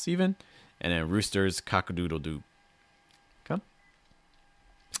yelps even, and then roosters cock-a-doodle-doo. Okay.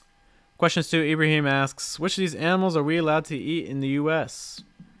 Questions 2. Ibrahim asks, which of these animals are we allowed to eat in the U.S.?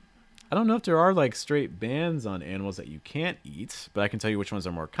 I don't know if there are like straight bans on animals that you can't eat, but I can tell you which ones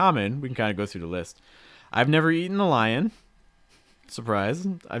are more common. We can kind of go through the list. I've never eaten a lion. Surprise.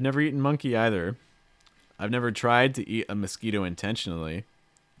 I've never eaten monkey either. I've never tried to eat a mosquito intentionally,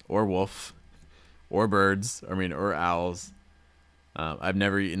 or wolf, or birds, or owls. I've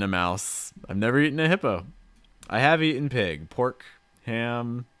never eaten a mouse. I've never eaten a hippo. I have eaten pig, pork,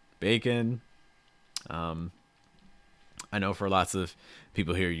 ham, bacon. I know for lots of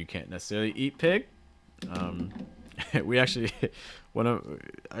people here, you can't necessarily eat pig. We actually,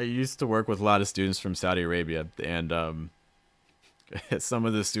 I used to work with a lot of students from Saudi Arabia, and some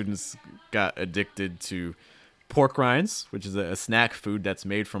of the students got addicted to pork rinds, which is a snack food that's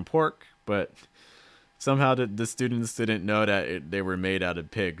made from pork, but somehow the students didn't know that they were made out of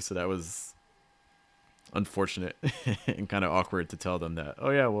pig, so that was unfortunate and kind of awkward to tell them that.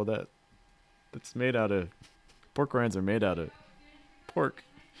 Oh yeah, well that's made out of pork rinds are made out of pork,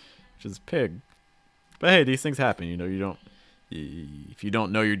 which is pig. But hey, these things happen. If you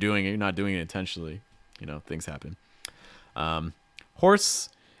don't know you're doing it, you're not doing it intentionally. Things happen. Horse.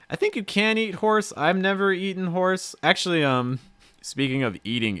 I think you can eat horse. I've never eaten horse. Actually, speaking of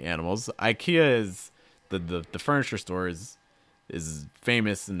eating animals, IKEA is the furniture store is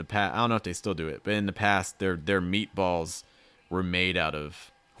famous in the past. I don't know if they still do it, but in the past, their meatballs were made out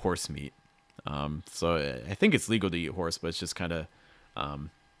of horse meat. So I think it's legal to eat horse, but it's just kind of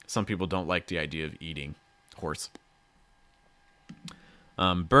some people don't like the idea of eating horse.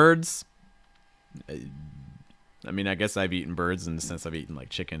 Birds. I guess I've eaten birds in the sense I've eaten like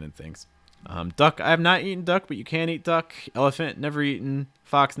chicken and things. Duck. I have not eaten duck, but you can eat duck. Elephant, never eaten.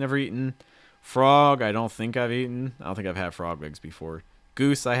 Fox, never eaten. Frog, I don't think I've eaten. I don't think I've had frog legs before.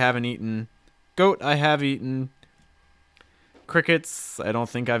 Goose, I haven't eaten. Goat, I have eaten. Crickets, I don't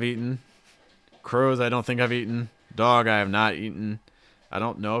think I've eaten. Crows, I don't think I've eaten. Dog, I have not eaten. I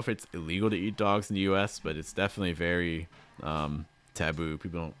don't know if it's illegal to eat dogs in the U.S., but it's definitely very taboo.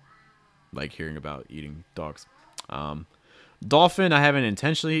 People don't like hearing about eating dogs. Dolphin, I haven't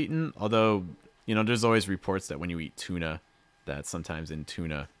intentionally eaten, although, there's always reports that when you eat tuna, that sometimes in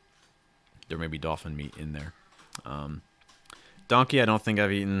tuna, there may be dolphin meat in there. Donkey, I don't think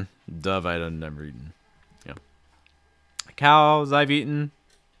I've eaten. Dove, I've never eaten. Yeah. Cows, I've eaten.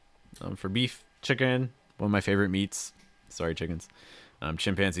 For beef, chicken, one of my favorite meats. Sorry, chickens.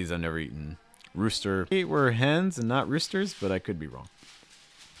 Chimpanzees, I've never eaten. Rooster, were hens and not roosters, but I could be wrong.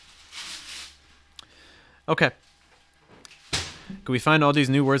 Okay. Can we find all these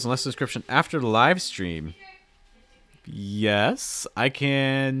new words and lesson description after the live stream? Yes, I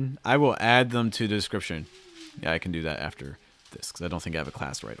can. I will add them to the description. Yeah, I can do that after this because I don't think I have a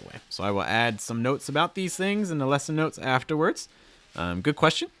class right away. So I will add some notes about these things in the lesson notes afterwards. Good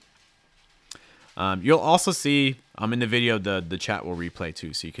question. You'll also see in the video the chat will replay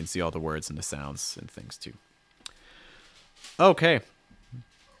too, so you can see all the words and the sounds and things too. Okay.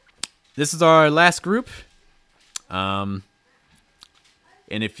 This is our last group. And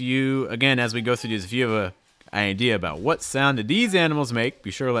if you, again, as we go through these, if you have an idea about what sound did these animals make, be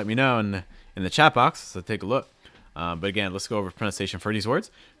sure to let me know in the chat box, so take a look. But again, let's go over pronunciation for these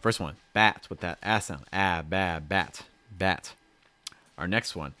words. First one, bat, with that ah sound. Ah, ba, bat, bat. Our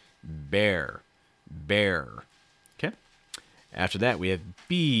next one, bear, bear. Okay. After that, we have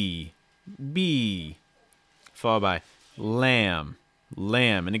bee, bee. Followed by lamb,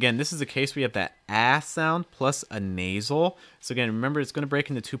 lamb. And again, this is a case where you have that ah sound plus a nasal. So again, remember, it's going to break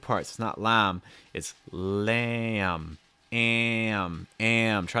into two parts. It's not lamb, it's lamb, am.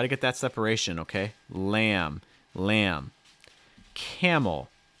 Try to get that separation, okay? Lamb, lamb. Camel,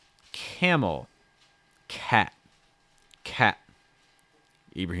 camel. Cat, cat.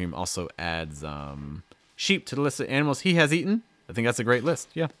 Ibrahim also adds sheep to the list of animals he has eaten. I think that's a great list.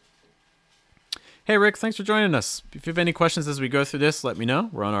 Yeah. Hey, Rick, thanks for joining us. If you have any questions as we go through this, let me know.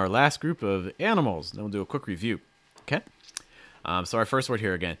 We're on our last group of animals. Then we'll do a quick review. Okay? So our first word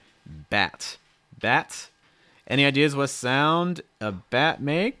here again, bat. Bat. Any ideas what sound a bat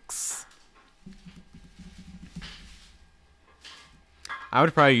makes? I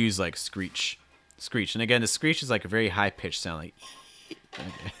would probably use like screech. Screech. And again, the screech is like a very high-pitched sound. Like,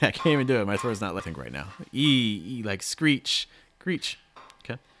 I can't even do it. My throat's not lifting right now. Like screech. Screech.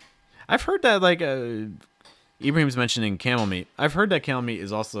 Okay. I've heard that like Ibrahim's mentioning camel meat. I've heard that camel meat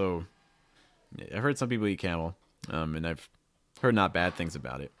is also. I've heard some people eat camel. And I've heard not bad things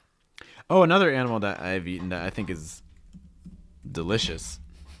about it. Oh, another animal that I've eaten that I think is delicious,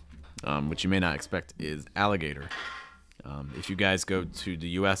 which you may not expect, is alligator. If you guys go to the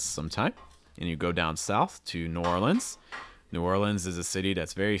U.S. sometime and you go down south to New Orleans, New Orleans is a city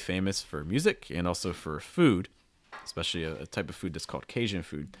that's very famous for music and also for food, especially a type of food that's called Cajun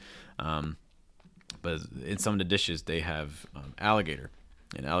food. But in some of the dishes, they have alligator,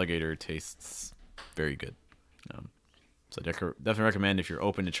 and alligator tastes very good. So definitely recommend if you're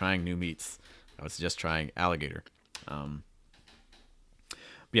open to trying new meats, I would suggest trying alligator.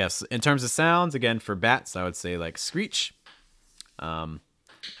 Yes, in terms of sounds, again, for bats, I would say like screech.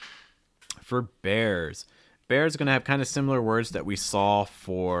 For bears, bears are going to have kind of similar words that we saw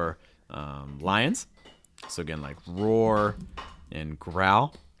for lions. So again, like roar and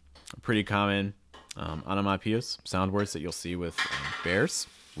growl, pretty common onomatopoeias, sound words that you'll see with bears,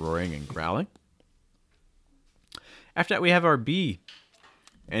 roaring and growling. After that, we have our bee.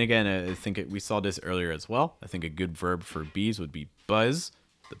 And again, I think we saw this earlier as well. I think a good verb for bees would be buzz.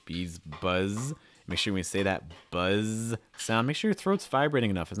 The bees buzz. Make sure when we say that buzz sound, make sure your throat's vibrating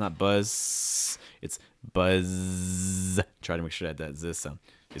enough. It's not buzz, it's buzz. Try to make sure that Z sound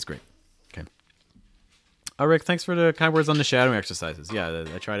is great. Okay. Oh, Rick, thanks for the kind words on the shadowing exercises. Yeah,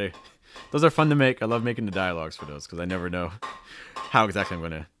 I try to... Those are fun to make. I love making the dialogues for those because I never know how exactly I'm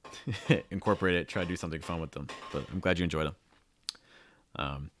going to incorporate it, try to do something fun with them. But I'm glad you enjoyed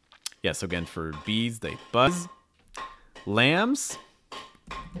them. Yeah, so again, for bees, they buzz. Lambs,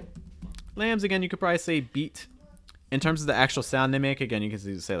 again, you could probably say beat. In terms of the actual sound they make, again, you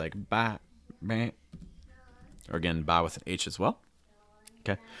can say like ba, ba, or again, ba with an H as well.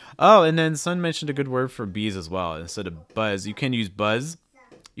 Okay. Oh, and then Sun mentioned a good word for bees as well. Instead of buzz, you can use buzz.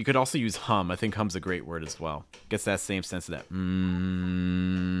 You could also use hum. I think hum's a great word as well. Gets that same sense of that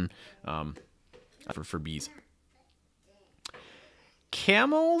for bees.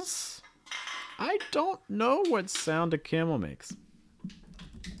 Camels, I don't know what sound a camel makes.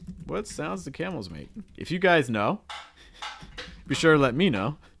 What sounds do camels make? If you guys know, be sure to let me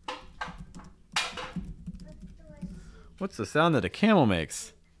know. What's the sound that a camel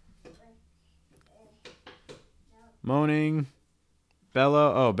makes? Moaning,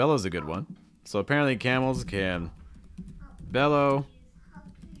 bellow. Oh, bellow's a good one. So apparently camels can bellow,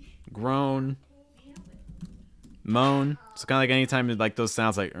 groan, moan. So kind of like anytime like those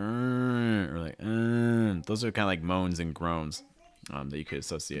sounds like or like those are kind of like moans and groans that you could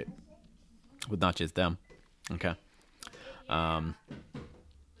associate with not just them. Okay.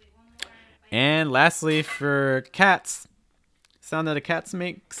 And lastly, for cats, sound that a cat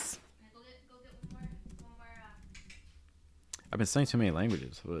makes. I've been studying too many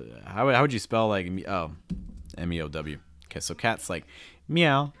languages. How would you spell like M-E-O-W? Okay, so cat's like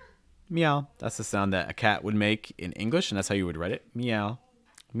meow, meow. That's the sound that a cat would make in English, and that's how you would write it. Meow,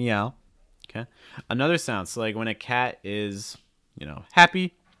 meow. Okay. Another sound, so like when a cat is,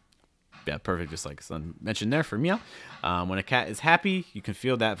 happy. Yeah, perfect. Just like Son mentioned there for meow. When a cat is happy, you can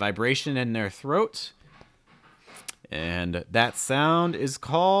feel that vibration in their throat. And that sound is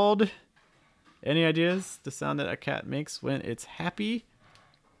called... Any ideas? The sound that a cat makes when it's happy?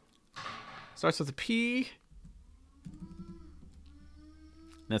 Starts with a P.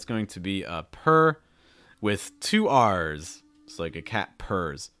 That's going to be a purr with 2 R's. It's like a cat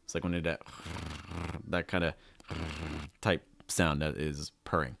purrs. It's like when it that kind of type sound that is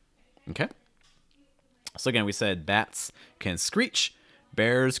purring. Okay? So again, we said bats can screech,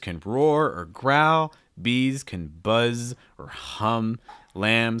 bears can roar or growl, bees can buzz or hum,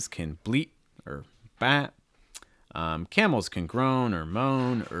 lambs can bleat or bat, camels can groan or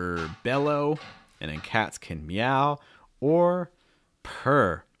moan or bellow, and then cats can meow or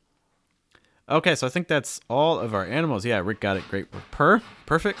purr. Okay, so I think that's all of our animals. Yeah, Rick got it great. Purr,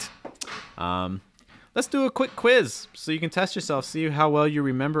 perfect. Let's do a quick quiz so you can test yourself, see how well you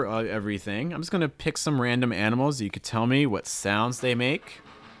remember everything. I'm just going to pick some random animals. You could tell me what sounds they make.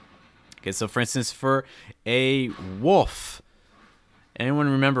 Okay, so for instance, for a wolf, anyone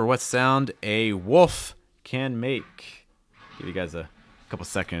remember what sound a wolf can make? Give you guys a couple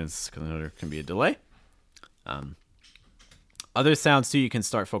seconds because I know there can be a delay. Other sounds too you can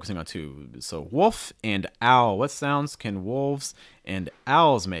start focusing on too. So wolf and owl. What sounds can wolves and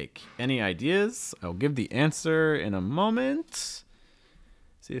owls make? Any ideas? I'll give the answer in a moment.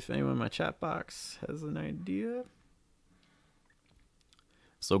 See if anyone in my chat box has an idea.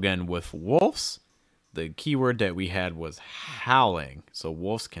 So again, with wolves, the key word that we had was howling. So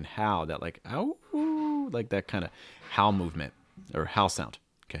wolves can howl, that like ow, like that kind of howl movement or howl sound.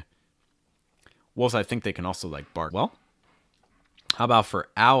 Okay. Wolves, I think they can also like bark well. How about for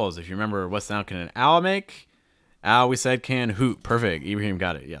owls? If you remember, what sound can an owl make? Owl, we said, can hoot. Perfect. Ibrahim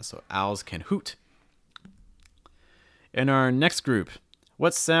got it. Yeah, so owls can hoot. In our next group,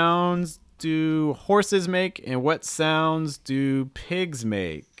 what sounds do horses make and what sounds do pigs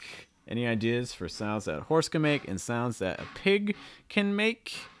make? Any ideas for sounds that a horse can make and sounds that a pig can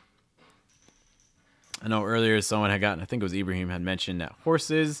make? I know earlier someone had gotten, I think it was Ibrahim, had mentioned that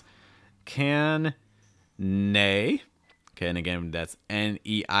horses can neigh. Okay, and again, that's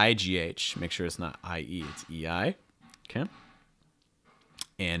N-E-I-G-H. Make sure it's not I-E, it's E-I. Okay.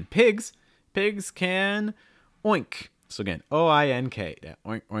 And pigs can oink. So again, O-I-N-K, that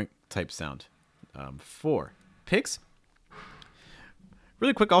oink, oink type sound for pigs.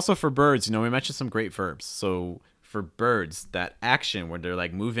 Really quick also for birds, we mentioned some great verbs. So for birds, that action where they're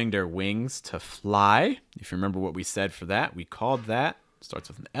like moving their wings to fly, if you remember what we said for that, we called that, starts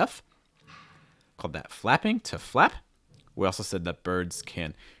with an F, called that flapping, to flap. We also said that birds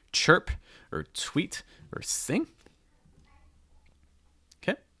can chirp or tweet or sing.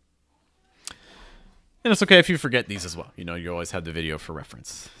 Okay. And it's okay if you forget these as well. You always have the video for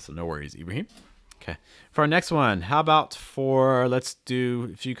reference. So no worries, Ibrahim. Okay. For our next one, how about let's do,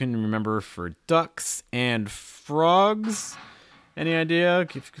 if you can remember, for ducks and frogs. Any idea?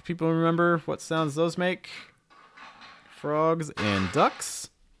 If people remember what sounds those make? Frogs and ducks.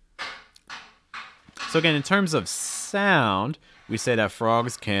 So again, in terms of sound, we say that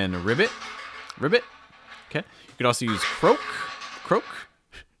frogs can ribbit. Okay. You could also use croak.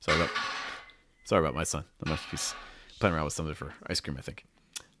 Sorry about my son. He's playing around with something for ice cream, I think.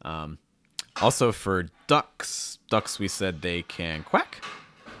 Also for ducks, we said they can quack.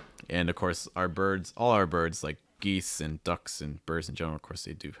 And of course, all our birds, like geese and ducks and birds in general, of course,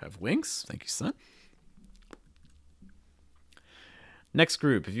 they do have wings. Thank you, son. Next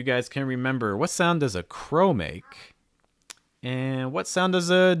group, if you guys can remember, what sound does a crow make? And what sound does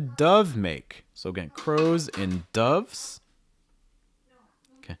a dove make? So again, crows and doves.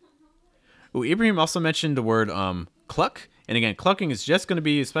 Okay. Oh, Ibrahim also mentioned the word cluck. And again, clucking is just going to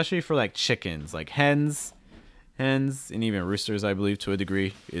be especially for like chickens, like hens, and even roosters, I believe, to a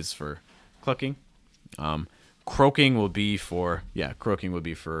degree, is for clucking. Croaking will be for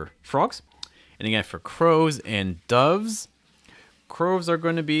frogs. And again, for crows and doves, crows are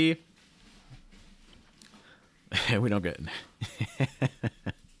going to be, we don't get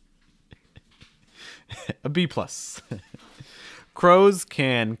a B+. Crows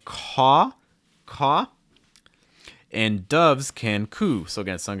can caw, and doves can coo. So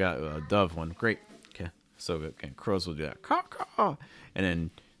again, son got a dove one. Great. Okay. So again, crows will do that, caw, caw, and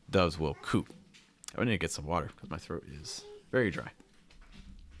then doves will coo. I need to get some water because my throat is very dry.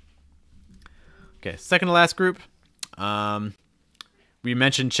 Okay, second to last group. We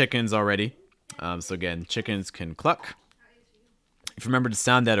mentioned chickens already. So again, chickens can cluck. If you remember the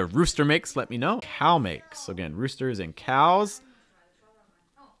sound that a rooster makes, let me know. Cow makes. So again, roosters and cows.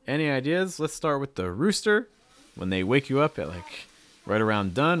 Any ideas? Let's start with the rooster. When they wake you up at like right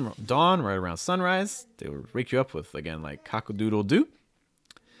around dawn, right around sunrise, they will wake you up with, again, like cock-a-doodle-doo.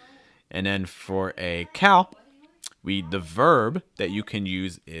 And then for a cow, the verb that you can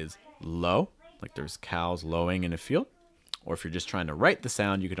use is low. Like there's cows lowing in a field. Or if you're just trying to write the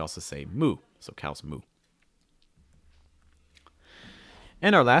sound, you could also say moo. So cows moo.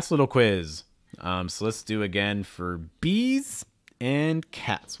 And our last little quiz. So let's do again for bees and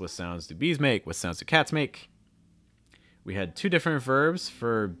cats. What sounds do bees make? What sounds do cats make? We had two different verbs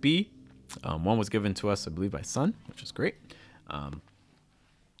for bee. One was given to us, I believe, by Son, which is great. So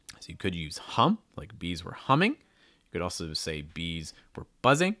you could use hum, like bees were humming. You could also say bees were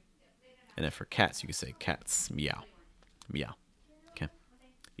buzzing. And then for cats, you could say cats meow. Meow. Okay.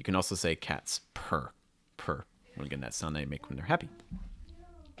 You can also say cats purr. Purr. Again, that sound they make when they're happy.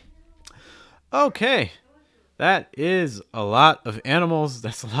 Okay. That is a lot of animals.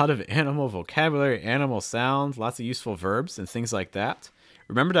 That's a lot of animal vocabulary, animal sounds, lots of useful verbs and things like that.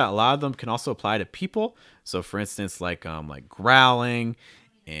 Remember that a lot of them can also apply to people. So for instance, like growling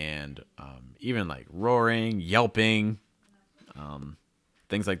and even like roaring, yelping,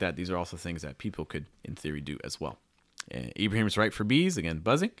 things like that. These are also things that people could, in theory, do as well. And Ibrahim is right for bees, again,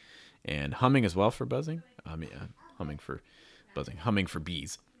 buzzing, and humming as well for buzzing. Humming for buzzing, humming for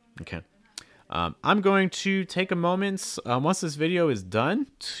bees. Okay. I'm going to take a moment once this video is done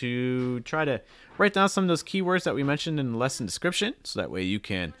to try to write down some of those keywords that we mentioned in the lesson description, so that way you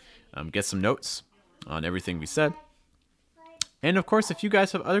can get some notes on everything we said. And of course, if you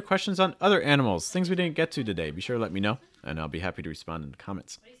guys have other questions on other animals, things we didn't get to today, be sure to let me know, and I'll be happy to respond in the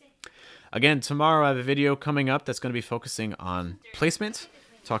comments. Again, tomorrow I have a video coming up that's going to be focusing on placement,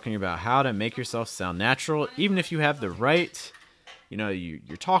 talking about how to make yourself sound natural, even if you have the right you know,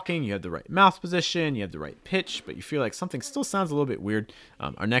 you're talking, you have the right mouth position, you have the right pitch, but you feel like something still sounds a little bit weird,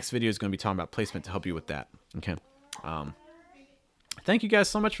 our next video is going to be talking about placement to help you with that. Okay. Thank you guys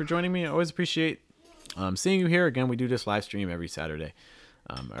so much for joining me. I always appreciate seeing you here. Again, we do this live stream every Saturday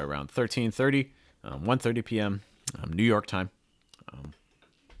around 13:30, 1:30 p.m. New York time.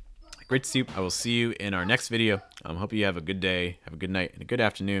 Great to see you. I will see you in our next video. Hope you have a good day, have a good night, and a good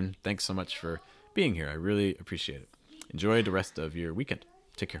afternoon. Thanks so much for being here. I really appreciate it. Enjoy the rest of your weekend.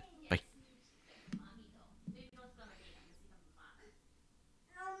 Take care. Bye.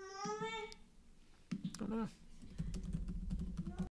 Oh, no.